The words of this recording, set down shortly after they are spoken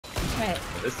Right.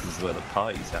 This is where the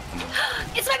party's happening.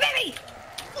 It's my baby!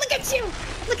 Look at you!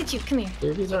 Look at you, come here.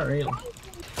 Babies aren't real.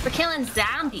 We're killing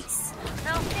zombies.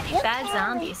 Bad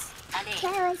zombies.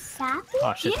 Killing zombies?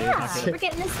 Oh shit, Yeah, dude. we're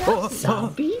getting this Oh,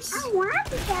 zombie. zombies? I want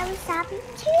to kill zombies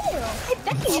too. I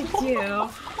bet you do.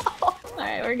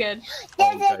 Alright, we're good.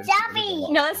 There's a zombie.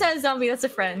 No, that's not a zombie, that's a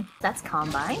friend. That's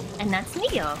Combine, and that's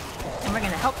Neo. And we're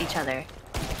gonna help each other.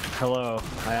 Hello,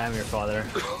 I am your father.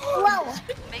 Whoa.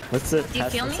 What's the Do you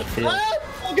test? feel What's me? the feel?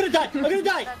 I'm gonna die! I'm gonna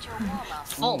die!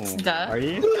 False, duh. Are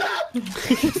you?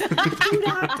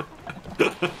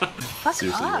 Fuck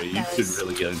Seriously, up, Ray, you guys. could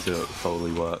really get into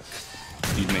Foley work.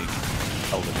 You'd make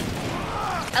television.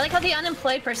 I like how the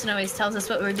unemployed person always tells us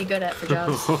what we would be good at for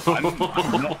jobs.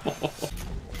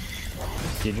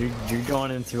 Dude, you're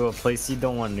going into a place you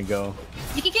don't want to go.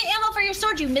 You can get ammo for your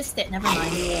sword, you missed it. Never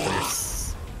mind.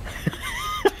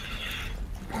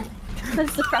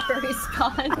 That's the proper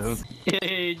response.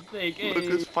 Hey, hey, Look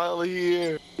who's finally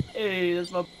here. hey,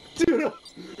 that's my Dude!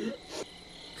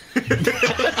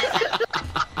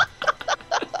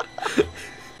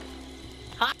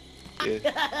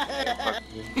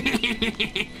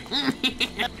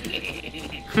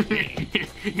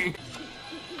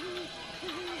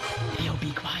 Yo,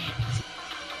 be quiet.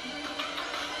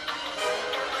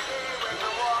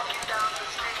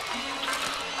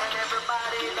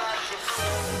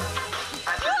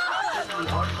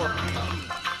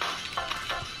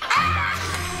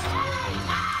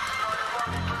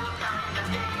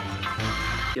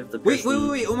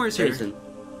 Wait, Omar's here. Do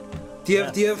you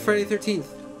have Friday 13th?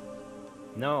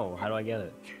 No, how do I get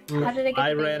it? How did I get I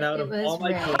the ran baby? out It of was all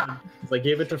my red. coins. I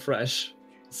gave it to Fresh.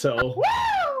 So.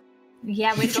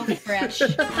 Yeah, we don't fresh.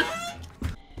 Come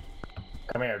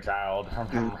here, child.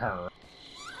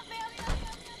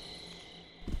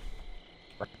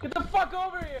 Get the fuck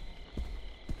over here!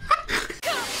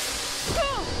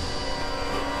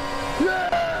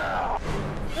 Yeah!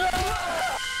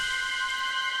 Yeah!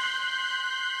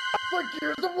 Fuck,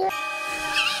 here's the war!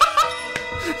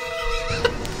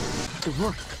 It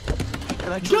worked. It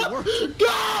actually worked.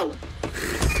 Go!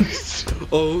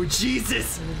 Oh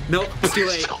Jesus! Nope, it's too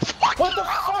late. What the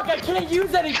fuck? I can't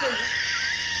use anything!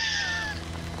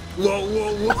 Whoa,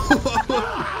 whoa, whoa!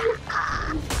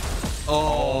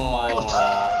 Oh my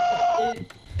god!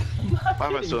 Why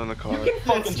am I still in the car?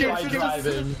 Fucking try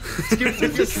driving. Scoops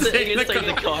is just sitting inside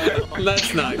the car.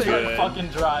 That's not Try good. fucking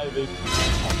driving.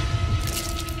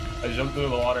 I jumped into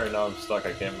the water and now I'm stuck.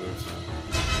 I can't move.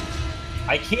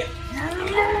 I can't.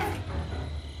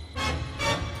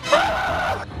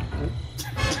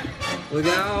 Look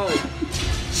out!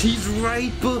 She's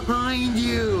right behind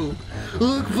you!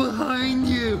 Look behind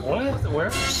you! What?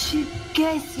 Where? Shit,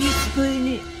 guys, you split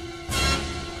it.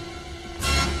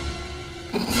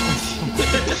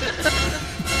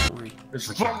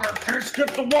 Fucker, can't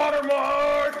skip the water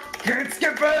mark! Can't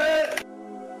skip it!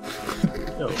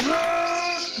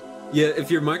 Yeah,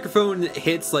 if your microphone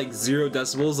hits like 0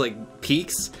 decibels, like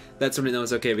peaks, that's when it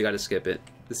knows, okay, we gotta skip it.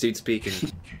 The dude's peaking.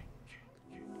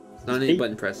 It's not any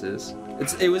button presses.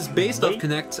 It was based off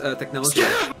Connect technology.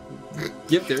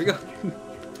 Yep, there we go.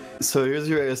 So here's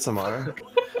your ASMR.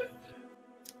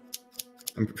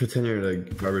 I'm pretending you're at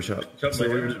a barbershop. So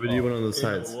what do you want on the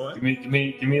sides? Give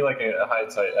me like a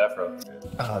hindsight afro.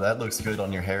 Oh, that looks good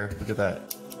on your hair. Look at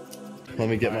that. Let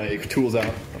me get my tools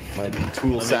out. My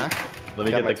tool sack. Let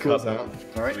me get the tools cup. out.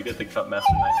 All right. Let me get the cup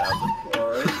master 9000. All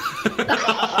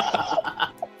right.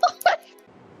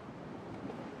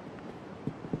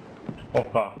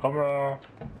 Okay, come here.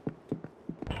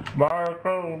 Merry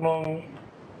Christmas.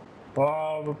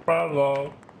 All the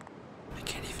presents. I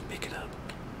can't even pick it up.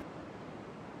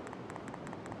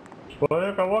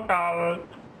 Take a look at it.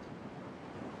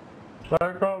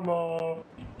 Take a look.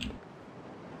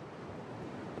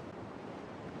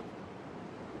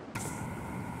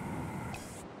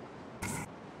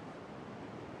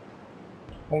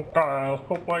 Okay, let's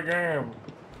go play game.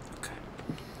 Okay.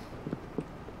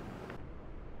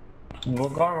 We're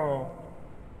gonna.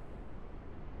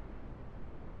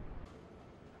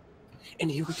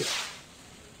 And here we go.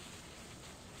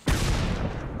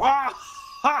 Ah!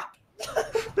 Ha!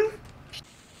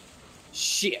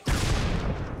 Shit.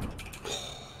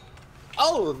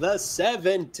 Oh, the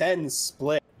 7-10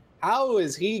 split. How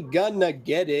is he gonna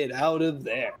get it out of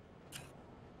there?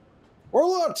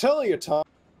 Well, I'll tell you, Tom.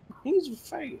 He's a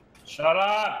faggot. Shut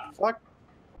up! Fuck.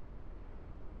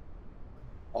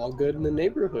 All good in the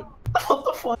neighborhood. What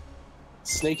the fuck?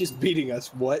 Snake is beating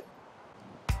us. What?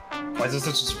 Why is this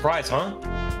such a surprise, huh?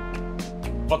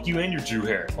 Fuck you and your Jew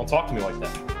hair. Don't talk to me like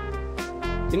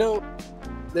that. You know,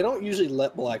 they don't usually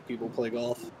let black people play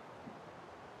golf.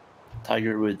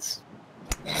 Tiger Woods.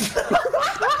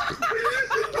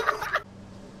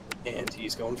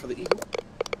 going for the eagle.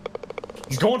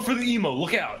 He's going for the emo.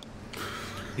 Look out.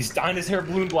 He's dyeing his hair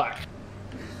blue and black.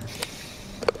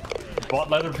 He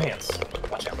bought leather pants.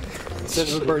 Watch out. It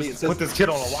says, Birdie, it says, Put this kid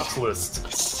on a watch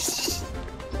list.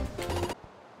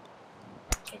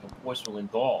 Like a porcelain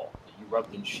doll that you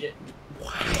rubbed in shit.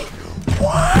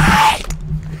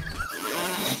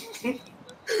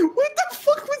 What the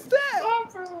fuck was that? Oh,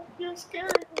 bro, you're scary.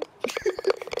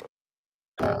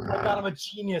 Oh my god, I'm a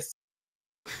genius.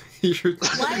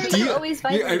 Why are you always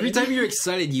vibrating? Every time you're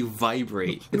excited, you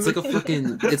vibrate. It's like a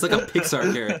fucking. It's like a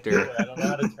Pixar character. I don't know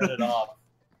how to turn it off.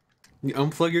 You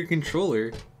unplug your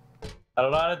controller. I don't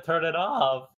know how to turn it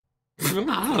off. I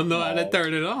don't know how to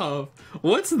turn it off.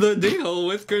 What's the deal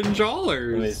with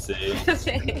controllers? Let me see.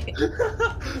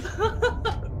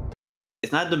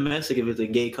 It's not domestic if it's a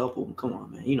gay couple. Come on,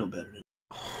 man. You know better than.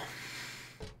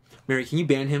 Mary, can you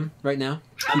ban him right now?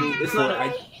 I mean, it's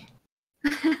not.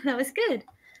 That was good.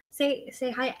 Say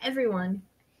hi, everyone.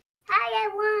 Hi,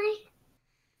 everyone.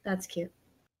 That's cute.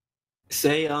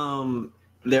 Say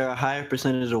there are a higher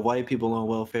percentage of white people on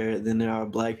welfare than there are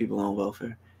black people on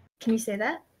welfare. Can you say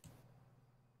that?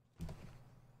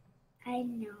 I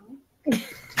know.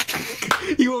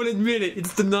 You won't admit it.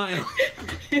 It's denial.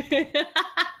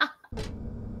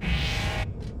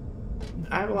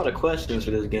 I have a lot of questions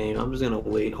for this game. I'm just gonna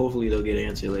wait. Hopefully they'll get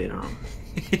answered later on.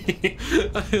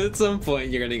 At some point,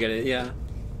 you're gonna get it. Yeah.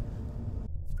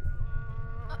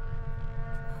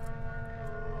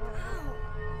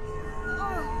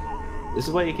 This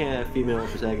is why you can't have female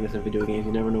protagonists in video games.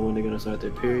 You never know when they're gonna start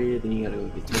their period, then you gotta go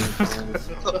get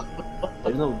tampons.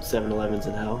 There's no 7-Elevens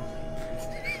in hell.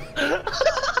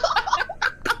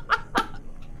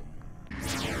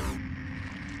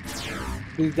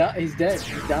 He's dead. He's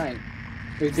dying.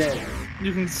 He's dead.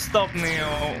 You can stop Neo.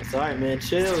 It's alright, man.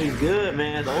 Chill. He's good,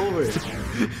 man. It's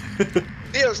over.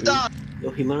 Neo, stop!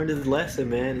 Yo, he learned his lesson,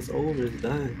 man. It's over. It's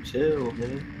done. Chill,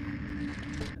 man.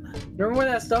 Remember when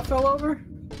that stuff fell over?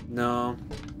 No.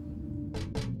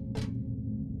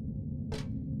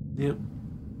 Yep.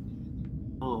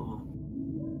 Oh.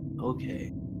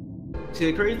 Okay. See,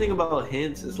 the crazy thing about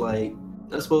hints is like,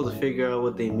 I'm supposed to figure out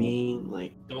what they mean,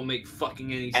 like don't make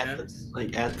fucking any at sense.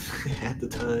 at the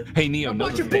time. Hey Neo, A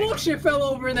bunch of bullshit fell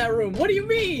over in that room. What do you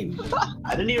mean?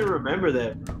 I didn't even remember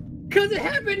that. Cause it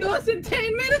happened less than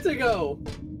 10 minutes ago.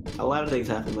 A lot of things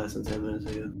happened less than 10 minutes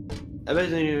ago. I bet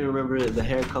you didn't even remember the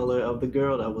hair color of the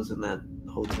girl that was in that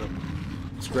hotel.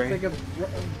 It's gray. It's like a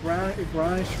brownish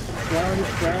brown.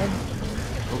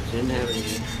 Oh, she didn't have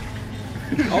anything.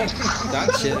 Oh,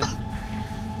 gotcha.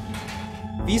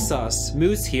 Vsauce,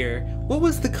 Moose here. What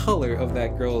was the color of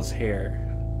that girl's hair?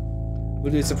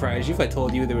 Would it surprise you if I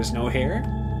told you there was no hair?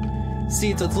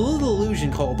 See, it's a little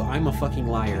illusion called I'm a fucking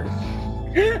liar.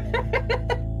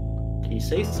 You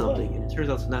say something and it turns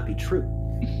out to not be true.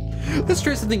 Let's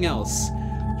try something else.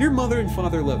 Your mother and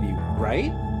father love you,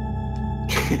 right?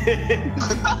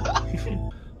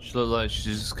 She looks like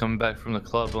she's just coming back from the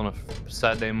club on a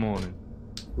Saturday morning.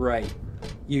 Right.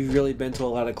 You've really been to a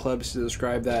lot of clubs to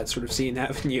describe that sort of scene,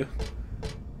 haven't you?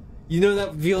 You know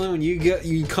that feeling when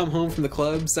you come home from the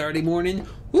club Saturday morning?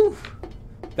 Woo!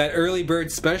 That early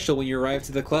bird special when you arrive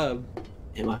to the club.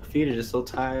 And my feet are just so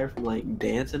tired from like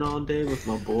dancing all day with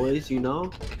my boys, you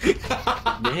know?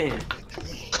 Man.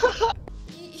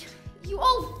 You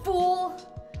old fool!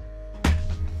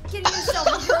 Getting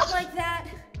yourself hurt like that?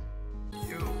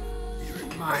 You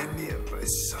remind me of my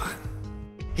son.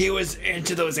 He was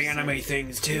into those anime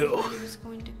things too. I was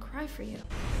going to cry for you.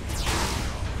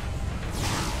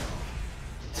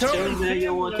 Chill, man. You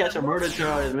don't want to catch a murder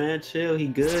charge, man. Chill, he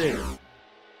good.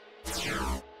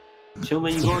 Chill,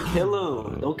 man. You gonna kill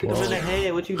him. Don't kick him in the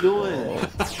head. What you doing?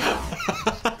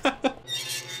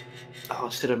 Oh,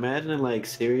 shit. Imagine in like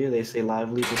Syria, they say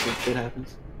live leak when some shit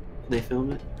happens. And they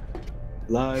film it.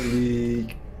 Live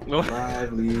leak.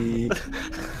 Live leak.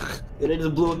 And they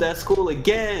just blew up that school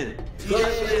again. Yeah.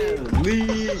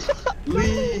 Leak.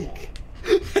 Leak.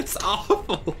 It's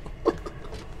awful.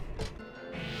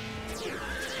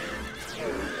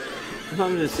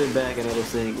 I'm just sitting back and I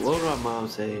just think, what would my mom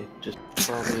say? Just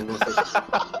probably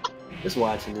just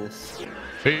watching this.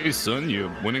 Hey son,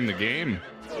 you winning the game?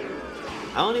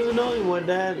 I don't even know anymore,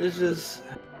 Dad. It's just,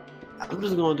 I'm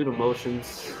just going through the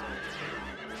motions.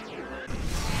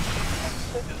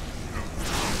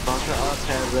 Fuck her up,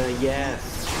 Heather.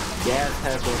 Yes. Yes,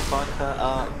 Heather. Fuck her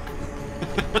up.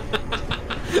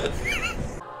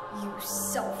 You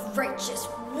self-righteous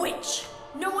witch!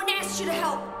 No one asked you to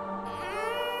help!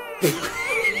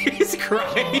 He's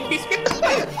crying.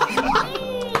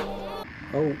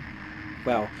 Oh,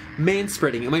 wow.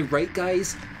 Manspreading. Am I right,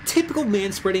 guys? Typical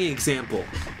manspreading example.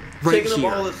 Right Taking here.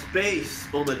 up all the space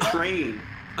on the train.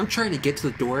 I'm trying to get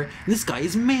to the door, and this guy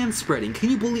is man-spreading.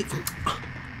 Can you believe?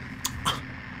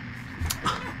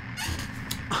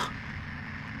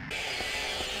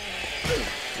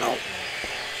 No.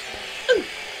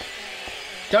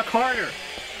 Duck harder.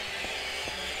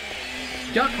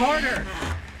 Duck harder.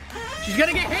 She's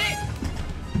gonna get hit.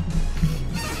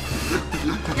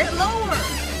 Get lower.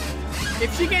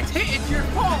 If she gets hit, it's your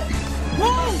fault.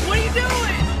 Whoa! What are you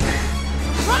doing?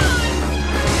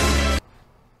 Run!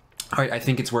 Alright, I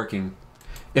think it's working.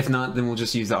 If not, then we'll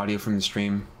just use the audio from the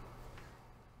stream.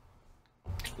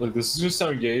 Look, this is gonna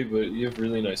sound gay, but you have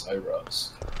really nice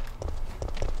eyebrows.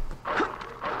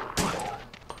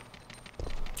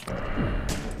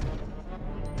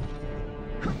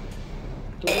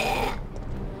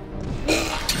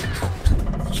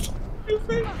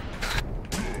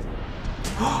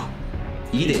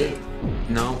 Eat it.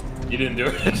 No. You didn't do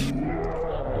it.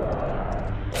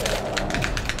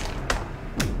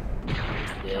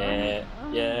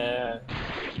 Yeah.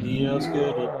 Neo's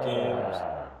good at games.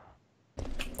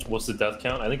 What's the death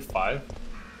count? I think 5.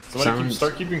 Somebody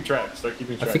start keeping track. Start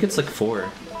keeping track. I think it's like 4.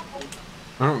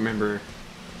 I don't remember.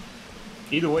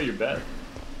 Either way, you're bad.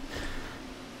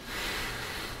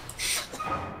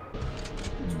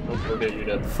 Okay, you're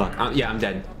dead. Fuck. Yeah, I'm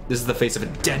dead. This is the face of a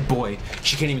dead boy.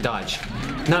 She can't even dodge.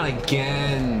 Not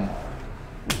again.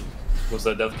 What's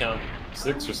that death count?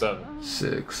 6 or 7?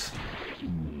 6.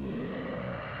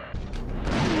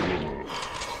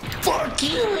 Fuck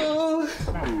you!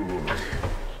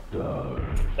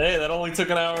 Hey, that only took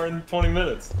an hour and 20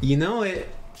 minutes. You know it.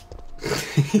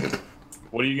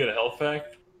 What do you get, a health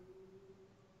pack?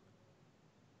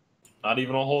 Not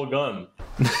even a whole gun.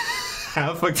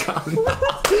 Half a gun.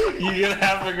 You get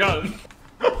half a gun.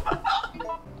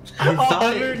 I thought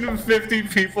 150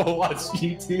 people watch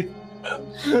YouTube.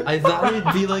 I thought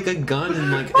it'd be like a gun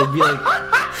and like it'd be like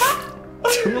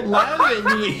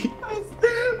 211.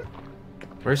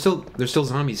 There's still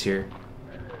zombies here.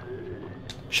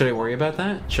 Should I worry about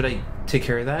that? Should I take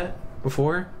care of that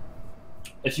before?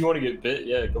 If you want to get bit,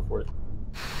 yeah, go for it.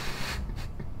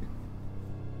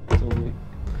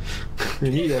 I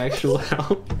need actual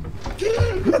help.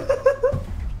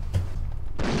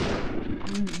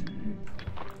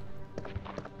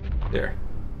 There.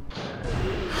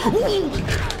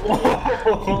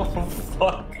 Oh,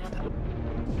 fuck.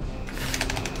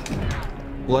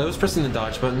 Well, I was pressing the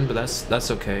dodge button, but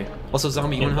that's okay. Also,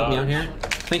 zombie, you wanna help me out here?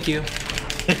 Thank you.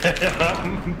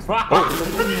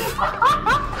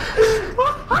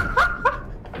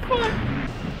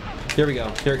 Here we go.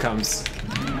 Here it comes.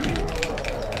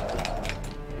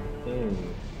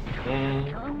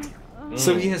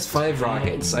 So he has 5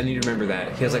 rockets. I need to remember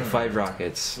that. He has like 5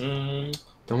 rockets.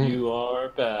 Don't. You are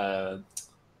bad.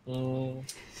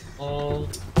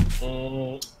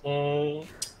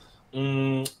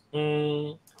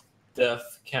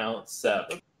 Death count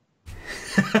 7.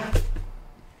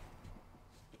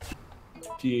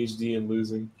 PhD in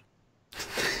losing.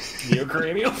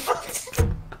 NeoCranium.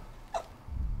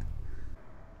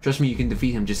 Trust me, you can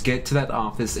defeat him. Just get to that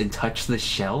office and touch the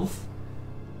shelf.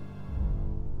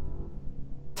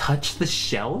 Touch the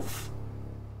shelf?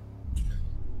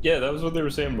 Yeah, that was what they were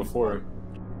saying before.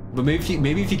 But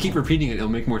maybe if you keep repeating it, it'll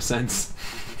make more sense.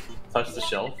 Touch the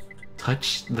shelf?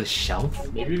 Touch the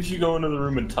shelf? Maybe if you go into the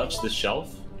room and touch the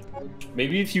shelf?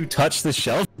 Maybe if you touch the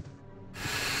shelf?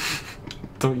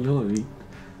 Don't yell at me.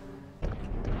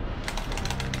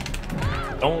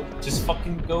 Don't just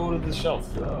fucking go to the shelf.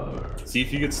 See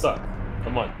if you get stuck.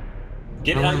 Come on.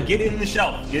 Get in the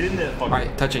shelf. Get in there.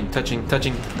 Alright, touching.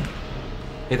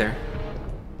 Hey there.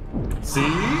 See?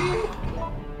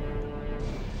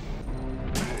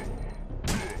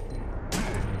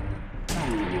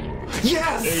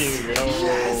 Yes! There you go.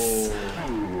 Yes!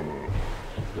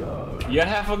 You got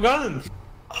half a gun.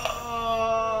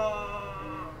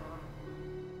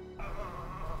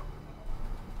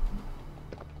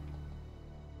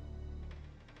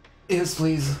 Yes,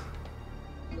 please.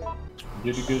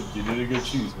 You did a good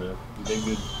choose, man. You did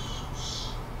good.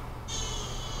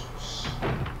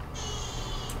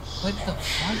 What the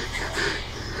fuck?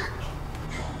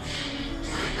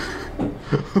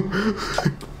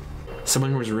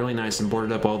 Someone was really nice and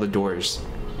boarded up all the doors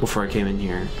before I came in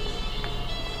here.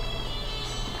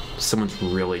 Someone's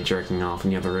really jerking off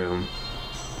in the other room.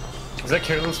 Is that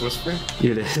Careless Whispering?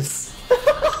 It is.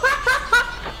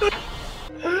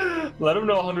 Let him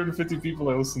know 150 people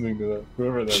are listening to that.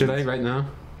 Whoever that Should is. I right now?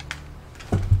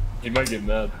 He might get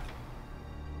mad.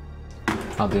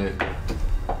 I'll do it.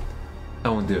 I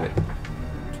won't do it.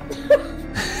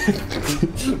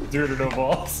 Do it or no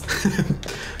balls.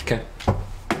 Okay.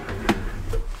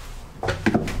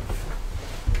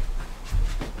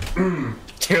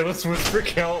 Careless Whisper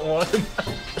count 1.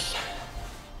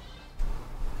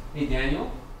 Hey,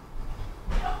 Daniel?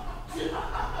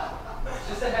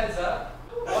 Just a heads up.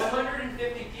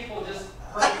 150 people just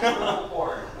heard turtle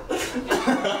porn.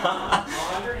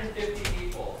 150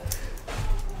 people.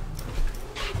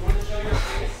 You want to show your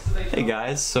face so they Hey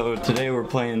guys, so today we're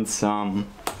playing some.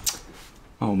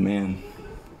 Oh man.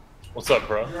 What's up,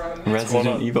 bro?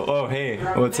 Resident Evil. Oh hey,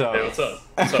 what's up? Hey, what's up?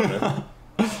 What's up, man?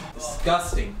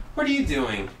 Disgusting. What are you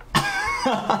doing?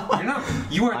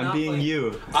 You are I'm not being playing.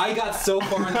 you. I got so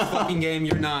far in this fucking game,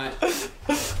 you're not.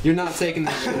 You're not taking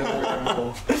this shit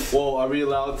over. Well, are we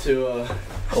allowed to,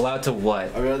 Allowed to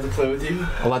what? are we allowed to play with you?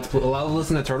 Allowed to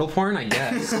listen to turtle porn? I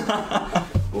guess.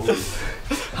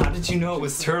 How did you know it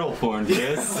was turtle porn,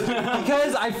 Chris?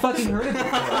 Because I fucking heard it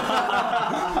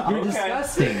before. You're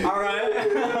disgusting. Alright.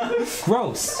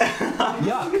 Gross.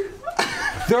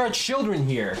 Yuck. There are children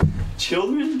here.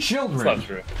 Children? Children. That's not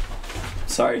true.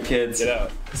 Sorry, kids. Get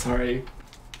out. Sorry.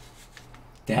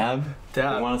 Dab?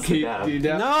 Dab. I want to say dab. Do you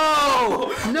dab?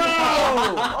 No! No!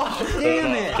 Oh,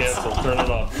 damn it! Cancel. Turn it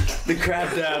off. The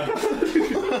crab dab.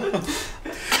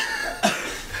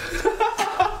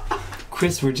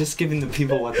 Chris, we're just giving the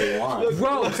people what they want.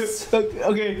 Gross!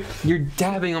 Okay. You're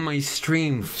dabbing on my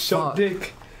stream. Show Fuck.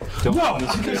 dick. Don't No!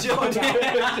 Okay, show dick.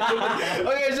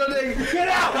 Get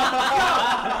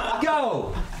out!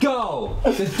 Go! Go!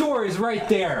 The door is right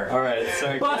there. Alright,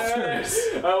 sorry. Busters!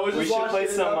 We should play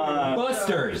some,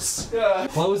 Busters! Yeah.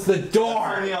 Close the It's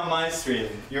door! only on my stream.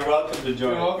 You're welcome to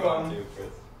join. You're if you want welcome. to,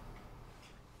 Chris.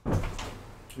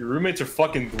 Your roommates are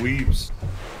fucking dweebs.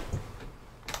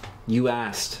 You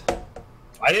asked.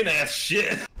 I didn't ask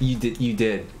shit. You did. You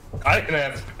did. I didn't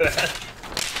ask that.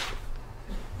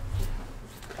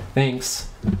 Thanks.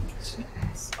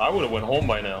 I would have went home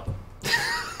by now.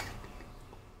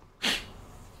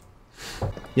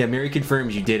 Yeah, Mary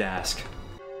confirms you did ask.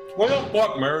 What the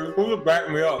fuck, Mary? Who would back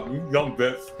me up? You dumb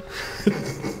bitch.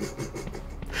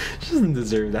 She doesn't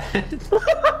deserve that.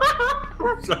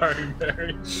 Sorry,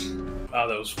 Mary. Oh,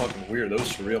 that was fucking weird. That was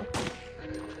surreal.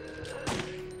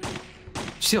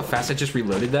 See how fast I just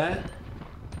reloaded that?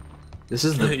 This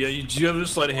is the. Yeah, do you have a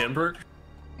slight of hamburger?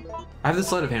 I have the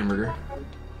slight of hamburger.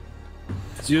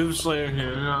 Do you have a slight of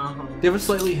hamburger? Do you have a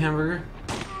slightly hamburger?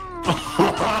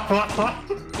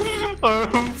 I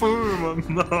have food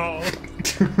in my mouth.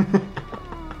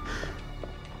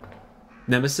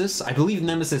 Nemesis? I believe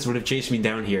Nemesis would have chased me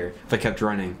down here if I kept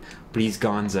running, but he's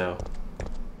gonzo.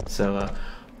 So,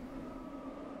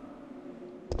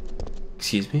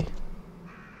 excuse me?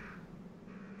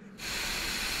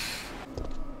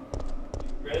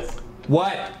 Chris,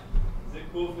 What? is it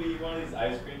cool if we eat one of these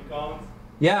ice cream cones?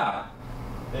 Yeah,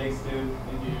 Thanks, dude.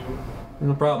 Thank you.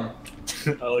 no problem.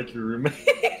 I like your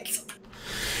roommates.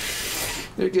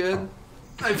 They're good.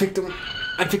 I picked them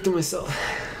myself.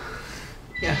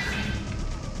 Yeah.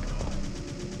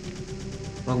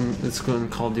 Well, let's go on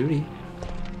Call of Duty.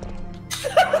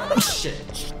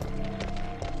 Shit.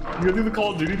 You gonna do the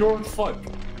Call of Duty door? Fuck.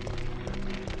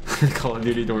 Call of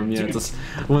Duty dorm, yeah. It's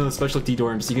one of those specialty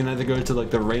dorms. You can either go to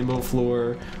like the rainbow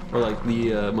floor or like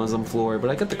the Muslim floor, but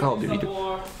I got the Call of Duty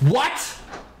dorm. What?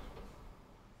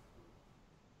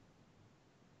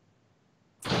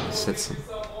 Said some.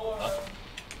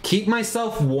 Keep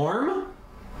myself warm?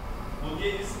 We'll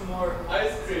get you some more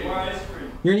ice cream.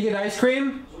 You're gonna get ice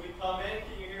cream? Should we come in?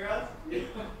 Can you hear us?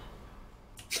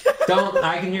 Don't.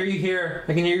 I can hear you here.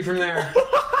 I can hear you from there.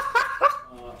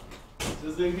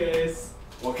 Just in case.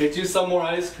 We'll get you some more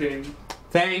ice cream.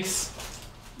 Thanks.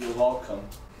 You're welcome.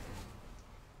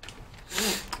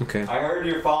 Okay. I heard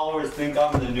your followers think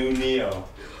I'm the new Neo.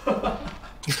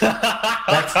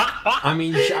 I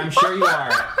mean, I'm sure you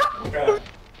are. Okay.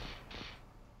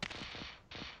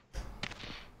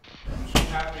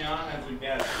 Have me on as we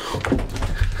get.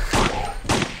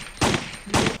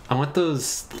 I want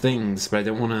those things, but I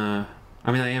don't want to.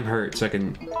 I mean, I am hurt, so I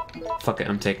can. Fuck it,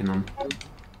 I'm taking them.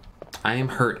 I am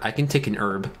hurt. I can take an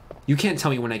herb. You can't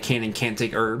tell me when I can and can't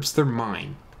take herbs. They're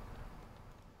mine.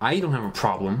 I don't have a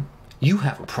problem. You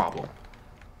have a problem.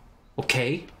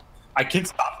 Okay? I can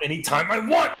stop anytime I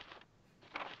want.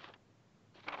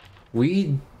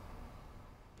 We.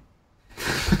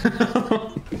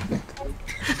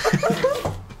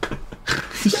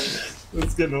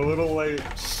 It's getting a little late.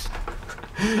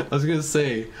 I was gonna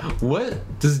say, what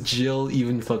does Jill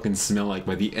even fucking smell like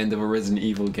by the end of a Resident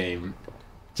Evil game?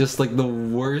 Just like the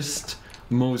worst,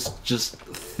 most just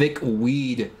thick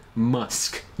weed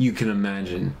musk you can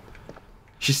imagine.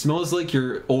 She smells like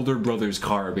your older brother's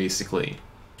car, basically,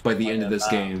 by the end of this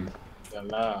game.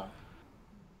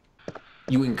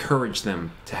 You encourage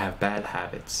them to have bad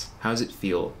habits. How does it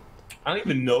feel? I don't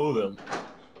even know them.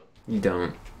 You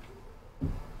don't.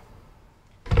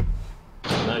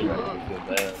 Now you're making me feel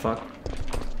bad. Fuck.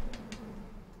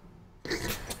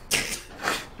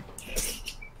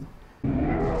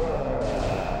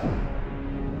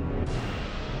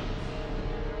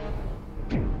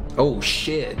 Oh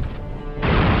shit.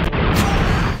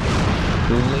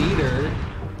 Later.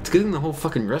 It's good thing the whole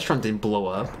fucking restaurant didn't blow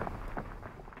up.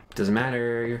 Doesn't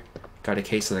matter. Got a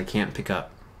case that I can't pick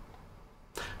up.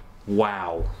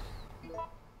 Wow.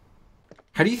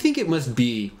 How do you think it must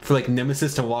be for like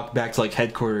Nemesis to walk back to like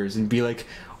headquarters and be like,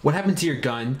 what happened to your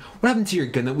gun? What happened to your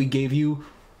gun that we gave you?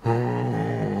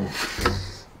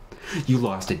 You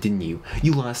lost it, didn't you?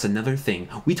 You lost another thing.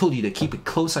 We told you to keep a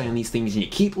close eye on these things and you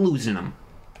keep losing them.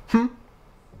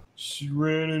 She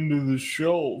ran into the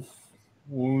shelf.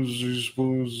 What was she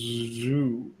supposed to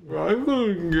do? I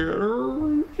couldn't get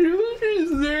her.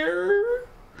 She's there.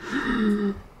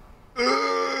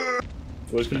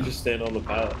 What if you just stand on the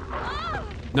pallet?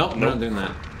 Nope, I'm not doing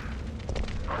that.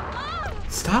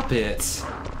 Stop it.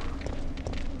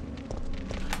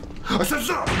 I said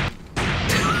stop!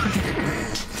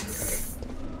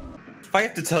 If I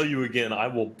have to tell you again, I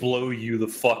will blow you the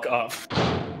fuck up.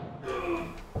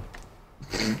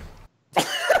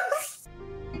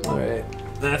 Alright,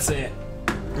 that's it.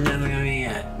 That's gonna be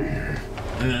it.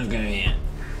 That's gonna be it.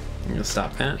 You gonna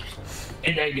stop that?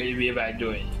 It ain't gonna be about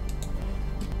doing it.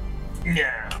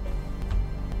 Yeah.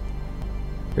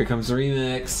 Here comes the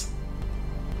remix.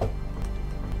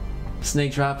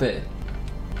 Snake, drop it.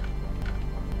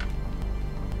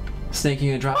 Snake,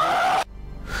 you gonna drop it?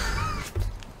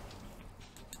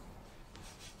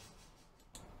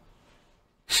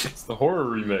 It's the horror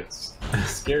remix.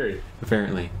 It's scary.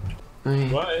 Apparently.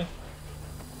 Why?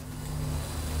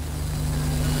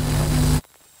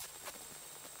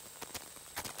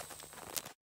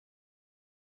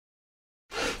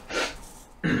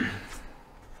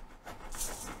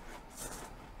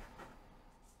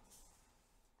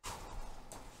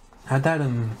 How'd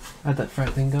that frat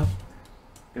thing go?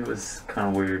 It was kind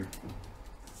of weird.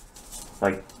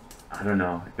 Like, I don't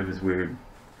know, it was weird.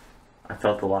 I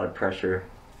felt a lot of pressure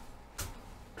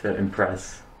to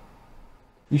impress.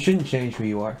 You shouldn't change who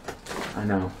you are. I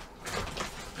know.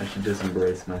 I should just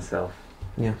embrace myself.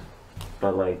 Yeah.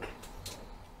 But like,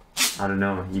 I don't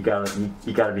know, you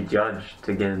gotta be judged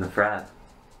to get in the frat.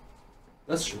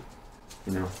 That's true.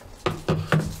 You know.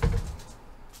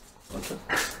 Okay.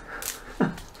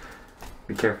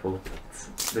 Be careful.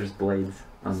 There's blades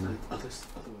on the other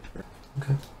way.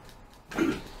 Okay.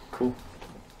 Cool.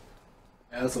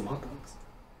 Yeah, that's some hot dogs.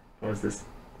 What is this?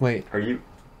 Wait. Are you?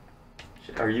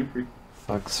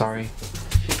 Fuck, sorry.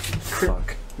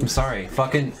 Fuck. I'm sorry. I'm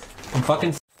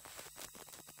fucking